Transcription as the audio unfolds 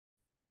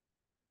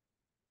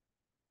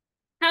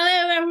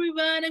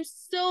everyone. I'm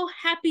so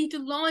happy to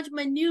launch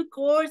my new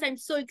course. I'm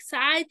so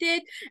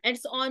excited and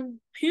it's on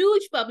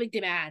huge public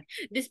demand.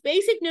 This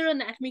basic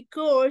neuroanatomy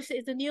course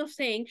is a new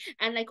thing,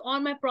 and like all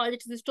my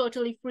projects, it is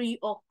totally free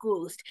of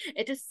cost.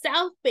 It is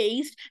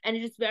self-paced and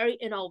it is very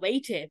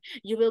innovative.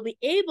 You will be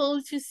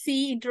able to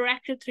see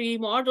interactive 3D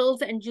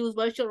models and use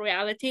virtual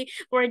reality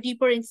for a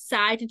deeper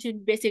insight into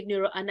basic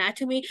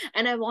neuroanatomy.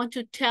 And I want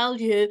to tell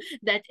you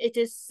that it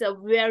is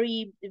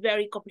very,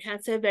 very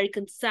comprehensive, very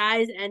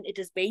concise, and it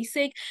is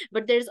basic.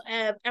 But there's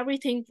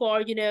everything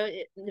for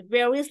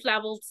various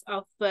levels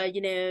of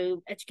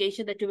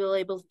education that you will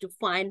able to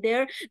find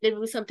there. There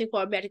will be something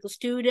for medical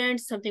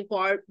students, something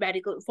for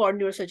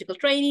neurosurgical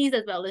trainees,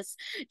 as well as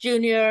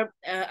junior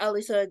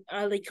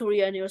early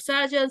career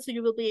neurosurgeons. So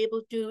you will be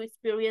able to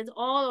experience,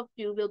 all of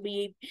you will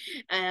be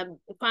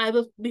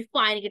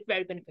finding it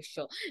very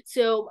beneficial.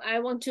 So I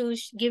want to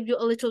give you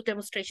a little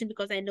demonstration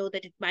because I know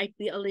that it might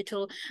be a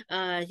little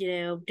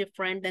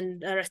different than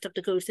the rest of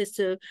the courses.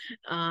 So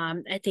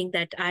I think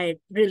that I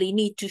really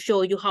need to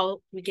show you how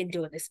we can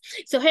do this.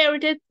 So here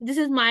it is. This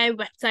is my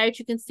website.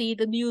 You can see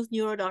the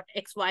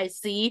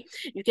newsneuro.xyz.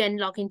 You can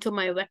log into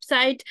my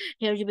website.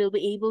 Here you will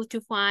be able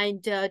to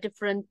find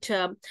different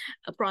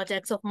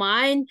projects of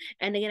mine.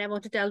 And again, I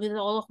want to tell you that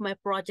all of my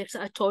projects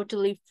are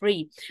totally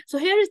free. So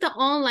here is the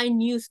online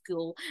news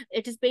school.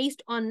 It is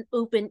based on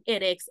open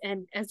edX.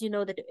 And as you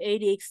know, that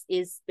edX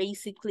is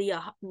basically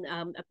a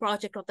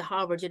project of the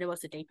Harvard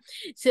University.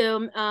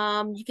 So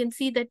you can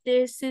see that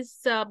this is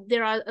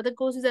there are other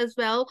courses as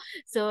well.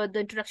 So the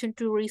introduction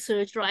to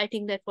research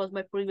writing, that was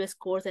my previous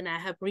course, and I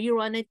have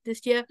rerun it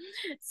this year.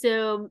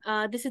 So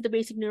this is the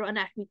basic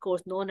neuroanatomy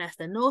course known as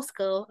the No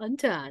Skull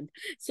Unturned.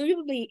 So you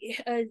will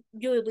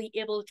be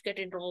able to get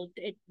enrolled.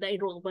 The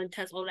enrollment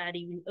has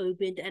already been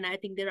opened, and I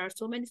think there are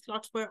so many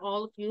slots for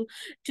all of you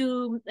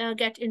to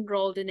get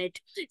enrolled in it.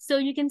 So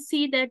you can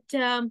see that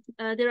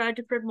there are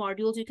different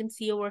modules. You can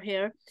see over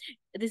here.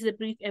 This is a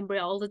brief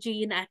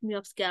embryology, anatomy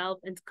of scalp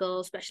and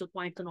skull, special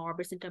points on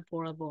orbits and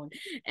temporal bone.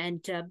 And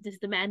this is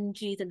the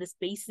meninges and the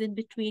spaces in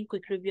between,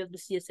 quick review of the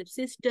CSF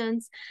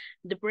systems,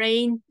 the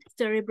brain,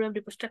 cerebrum,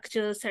 different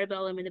structures,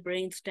 cerebellum in the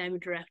brainstem,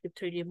 interactive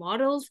 3D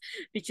models,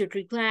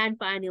 pituitary gland,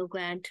 pineal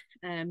gland,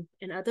 and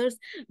others.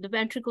 The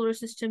ventricular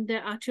system,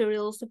 the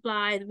arterial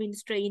supply, the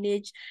venous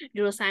drainage,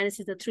 neuroscience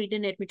is a 3D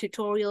anatomy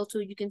tutorial. So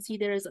you can see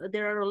there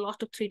are a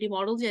lot of 3D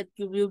models that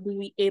you will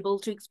be able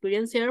to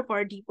experience here for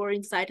a deeper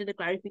insight and a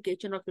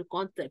clarification of your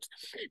concepts.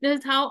 This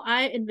is how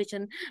I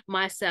envision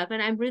myself,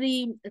 and I'm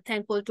really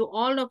thankful to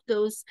all of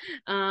those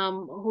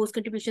whose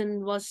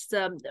contribution was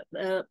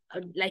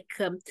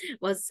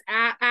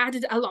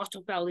added a lot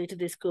of value to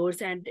this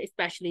course, and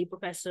especially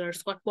Professor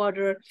Scott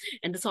Porter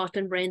and the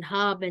Southern Brain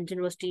Hub and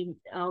University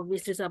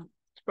Visitors of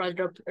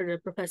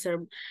Professor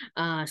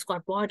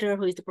Scott Porter,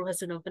 who is the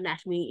professor of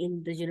anatomy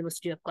in the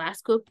University of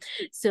Glasgow.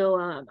 So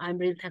I'm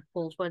really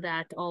thankful for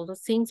that, all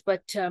those things.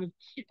 But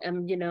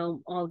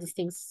all these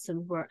things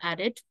were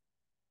added.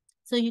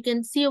 So you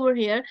can see over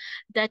here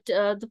that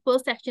the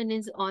first section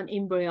is on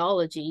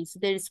embryology. So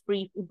there is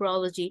brief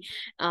embryology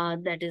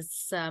that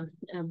is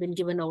been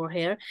given over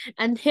here.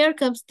 And here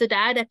comes the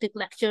didactic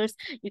lectures.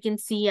 You can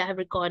see I have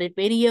recorded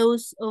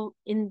videos.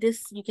 In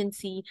this, you can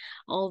see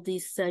all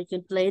these, you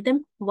can play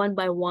them one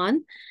by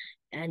one.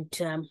 And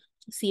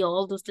see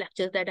all those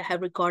lectures that I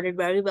have recorded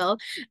very well.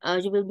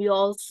 You will be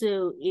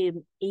also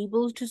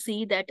able to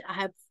see that I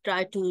have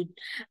tried to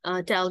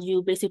tell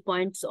you basic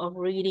points of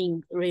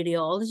reading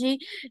radiology.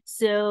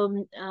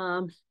 So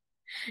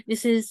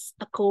this is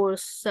a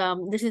course,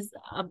 this is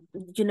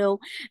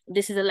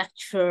a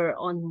lecture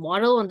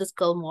on the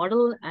skull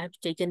model. I've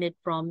taken it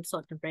from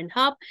Southern Brain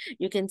Hub.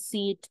 You can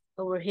see it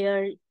over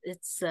here.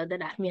 It's the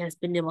anatomy has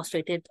been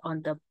demonstrated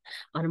on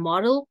a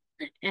model.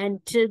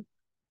 And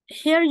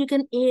here you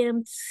can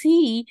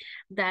see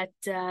that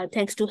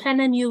thanks to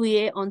Hanan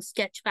UVA on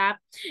Sketchfab,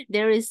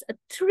 there is a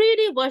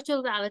 3D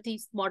virtual reality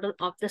model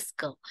of the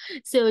skull.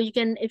 So you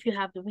can, if you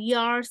have the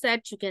VR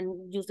set, you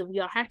can use the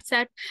VR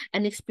headset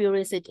and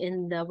experience it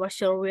in the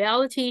virtual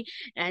reality.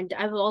 And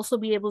I will also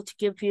be able to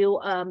give you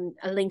a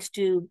links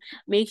to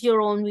make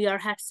your own VR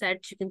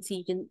headset. You can see,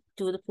 you can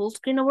do the full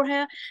screen over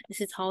here.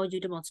 This is how you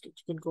demonstrate.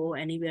 You can go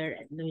anywhere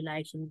you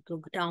like. You can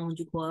go down,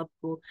 you go up,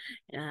 go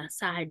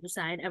side by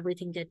side,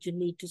 everything that you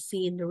need to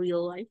see in the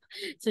real life.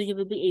 So you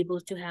will be able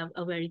to have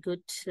a very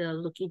good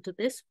look into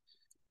this.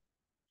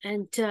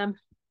 And so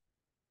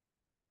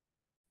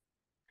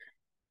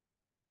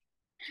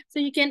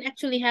you can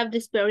actually have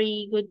this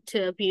very good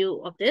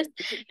view of this.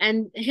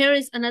 And here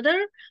is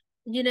another,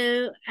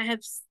 I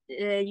have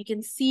you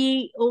can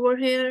see over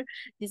here,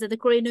 these are the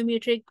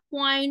craniometric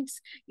points.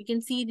 You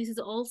can see this is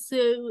also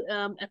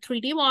a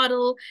 3D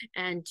model,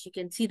 and you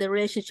can see the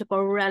relationship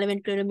of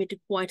relevant craniometric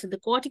points and the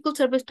cortical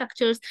surface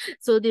structures.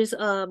 So there's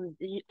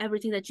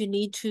everything that you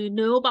need to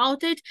know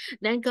about it.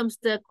 Then comes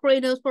the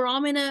cranial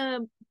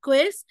foramina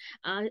quiz.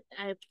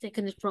 I've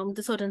taken it from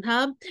the Southern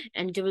Hub,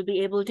 and you will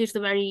be able to, it's a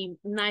very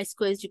nice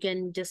quiz. You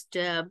can just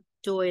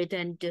to it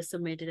and just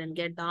submit it and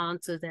get the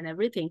answers and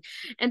everything.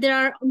 And there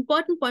are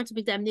important points of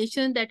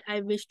examination that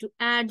I wish to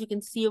add. You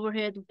can see over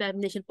here the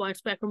examination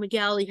points: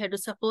 acromegaly,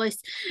 hydrocephalus,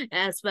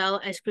 as well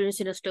as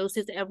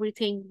craniosynostosis,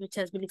 everything which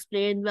has been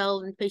explained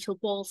well, in facial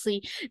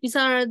palsy. These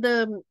are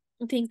the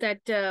things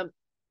that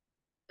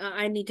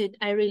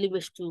I really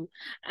wish to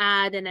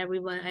add, and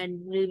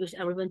really wish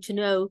everyone to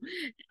know.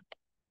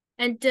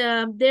 And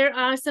there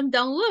are some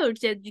downloads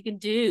that you can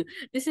do.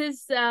 This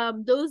is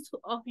those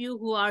of you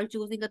who are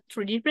using a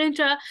 3D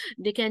printer,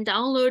 they can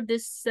download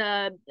this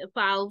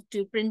file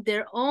to print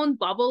their own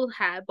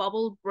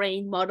bubble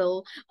brain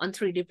model on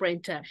 3D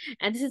printer.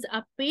 And this is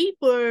a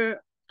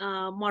paper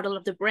model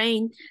of the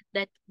brain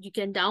that you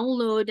can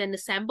download and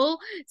assemble.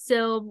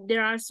 So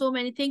there are so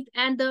many things,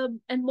 and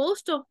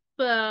most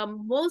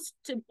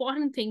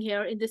important thing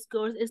here in this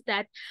course is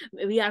that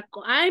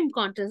I'm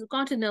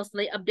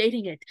continuously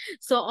updating it.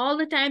 So all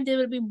the time there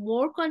will be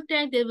more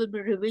content, there will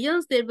be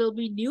revisions, there will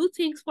be new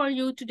things for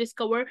you to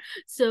discover.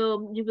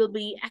 So you will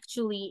be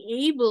actually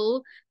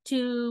able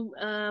to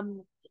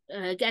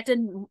get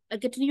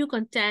new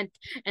content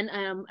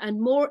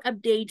and more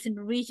updates and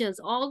revisions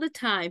all the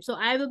time. So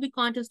I will be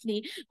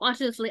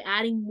continuously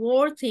adding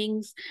more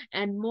things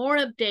and more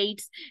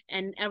updates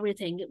and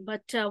everything.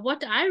 But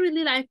what I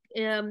really like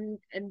and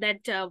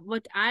that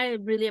what I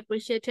really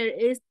appreciate here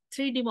is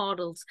 3D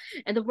models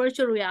and the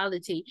virtual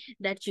reality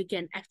that you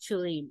can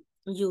actually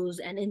use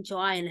and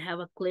enjoy and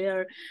have a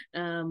clear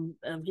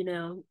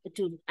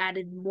to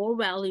added more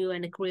value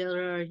and a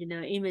clearer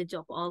image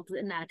of all the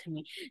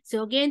anatomy.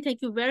 So again,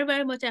 thank you very,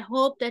 very much. I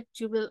hope that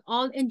you will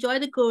all enjoy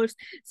the course.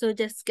 So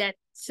just get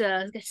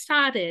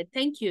started.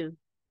 Thank you.